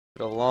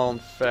Got a lawn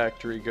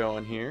factory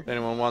going here. If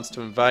anyone wants to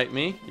invite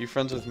me, you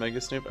friends with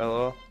Mega Snoop?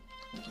 LOL.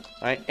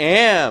 I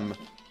am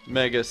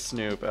Mega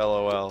Snoop,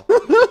 LOL.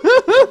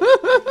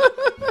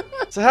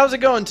 So how's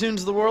it going,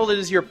 Toons of the World? It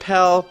is your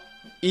pal,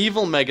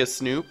 Evil Mega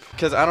Snoop.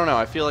 Because I don't know,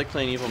 I feel like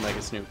playing Evil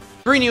Mega Snoop.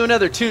 Bringing you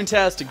another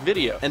Toontastic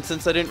video. And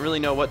since I didn't really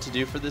know what to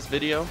do for this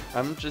video,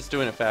 I'm just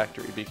doing a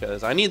factory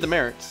because I need the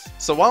merits.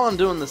 So while I'm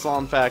doing this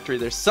lawn factory,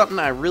 there's something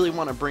I really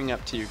want to bring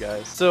up to you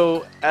guys.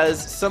 So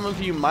as some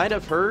of you might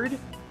have heard,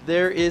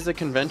 there is a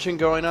convention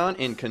going on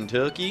in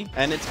Kentucky,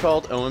 and it's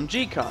called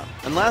OMGCon.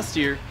 And last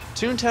year,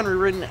 Toontown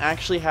Rewritten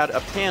actually had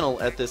a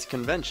panel at this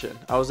convention.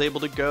 I was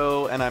able to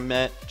go, and I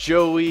met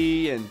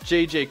Joey and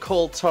JJ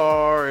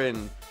Coltar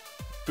and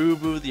Boo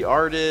Boo the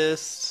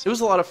artist. It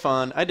was a lot of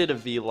fun. I did a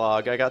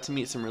vlog. I got to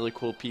meet some really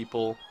cool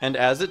people. And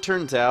as it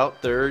turns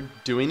out, they're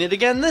doing it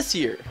again this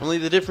year. Only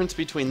the difference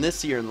between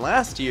this year and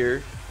last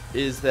year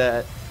is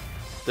that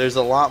there's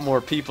a lot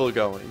more people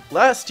going.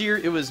 Last year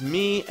it was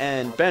me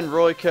and Ben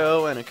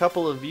Royko and a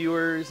couple of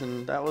viewers,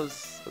 and that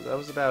was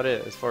about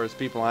it as far as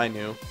people I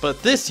knew.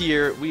 But this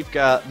year we've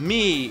got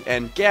me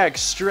and Gag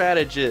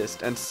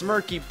Strategist and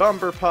Smirky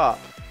Bumper Pop.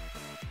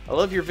 I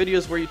love your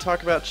videos where you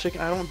talk about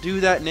chicken. I don't do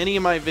that in any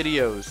of my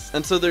videos.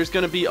 And so there's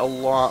going to be a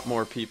lot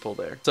more people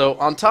there. So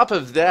on top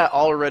of that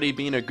already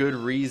being a good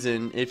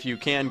reason if you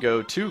can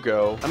go to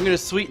go, I'm going to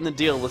sweeten the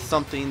deal with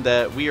something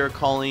that we are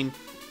calling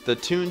the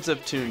Toons of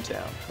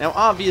Toontown. Now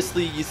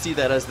obviously you see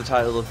that as the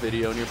title of the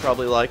video and you're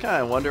probably like,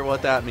 I wonder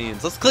what that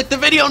means. Let's click the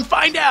video and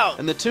find out!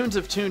 And the Toons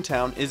of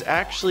Toontown is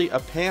actually a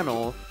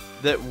panel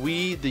that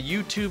we, the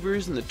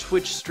YouTubers and the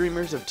Twitch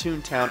streamers of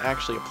Toontown,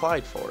 actually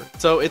applied for.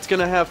 So it's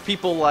gonna have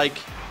people like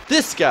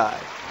this guy,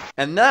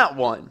 and that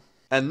one,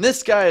 and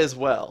this guy as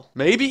well.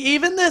 Maybe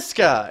even this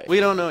guy. We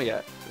don't know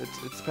yet. It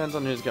depends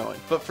on who's going.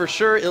 But for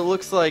sure it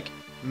looks like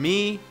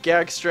me,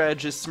 Gag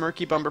Strategist,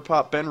 Smirky Bumper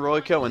Pop, Ben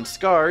Royko, and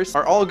Scars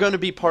are all going to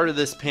be part of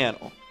this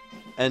panel.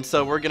 And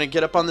so we're going to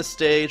get up on the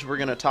stage, we're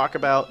going to talk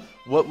about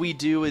what we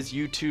do as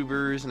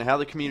YouTubers and how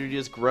the community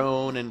has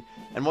grown and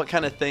what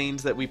kind of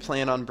things that we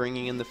plan on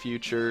bringing in the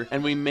future.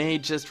 And we may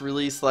just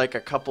release like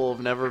a couple of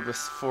never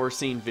before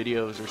seen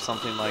videos or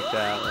something like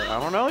that. I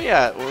don't know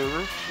yet.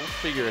 We'll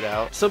figure it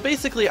out. So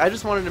basically I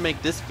just wanted to make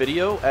this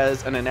video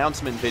as an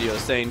announcement video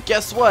saying,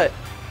 guess what?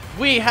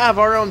 We have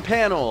our own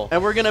panel,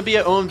 and we're gonna be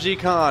at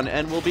OMGCon,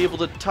 and we'll be able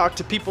to talk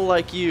to people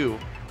like you,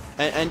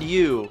 and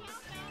you,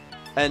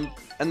 and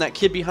that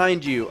kid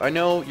behind you. I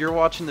know you're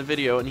watching the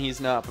video and he's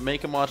not, but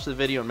make him watch the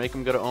video and make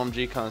him go to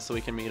OMGCon so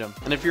we can meet him.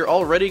 And if you're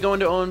already going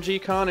to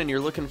OMGCon and you're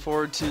looking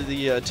forward to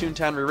the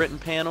Toontown Rewritten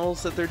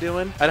panels that they're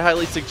doing, I'd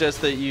highly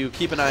suggest that you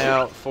keep an eye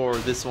out for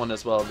this one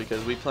as well,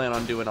 because we plan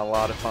on doing a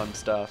lot of fun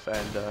stuff,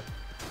 and it'd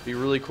be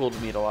really cool to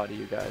meet a lot of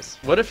you guys.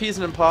 What if he's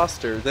an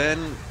imposter?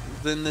 Then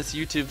this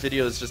YouTube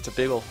video is just a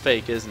big old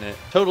fake, isn't it?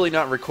 Totally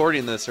not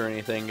recording this or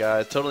anything,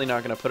 guys. Totally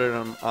not going to put it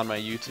on my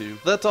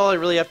YouTube. That's all I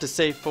really have to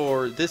say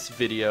for this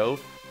video.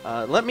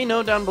 Let me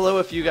know down below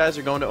if you guys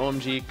are going to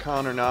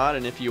OMGCon or not,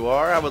 and if you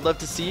are, I would love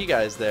to see you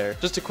guys there.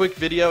 Just a quick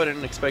video. I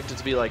didn't expect it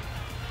to be like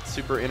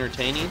super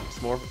entertaining.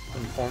 It's more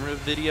informative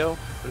video,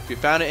 but if you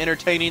found it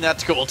entertaining,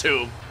 that's cool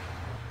too.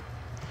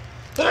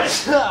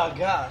 Oh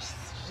gosh,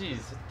 jeez,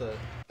 what the...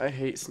 I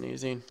hate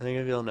sneezing. I think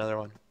I feel another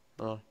one.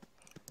 Oh.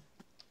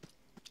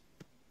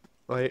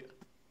 Wait.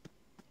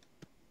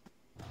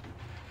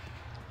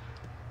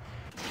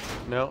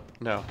 No,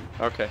 no.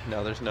 Okay,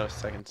 no, there's no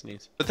second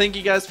sneeze. But thank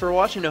you guys for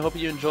watching. I hope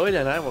you enjoyed,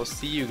 and I will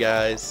see you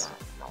guys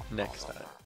next time.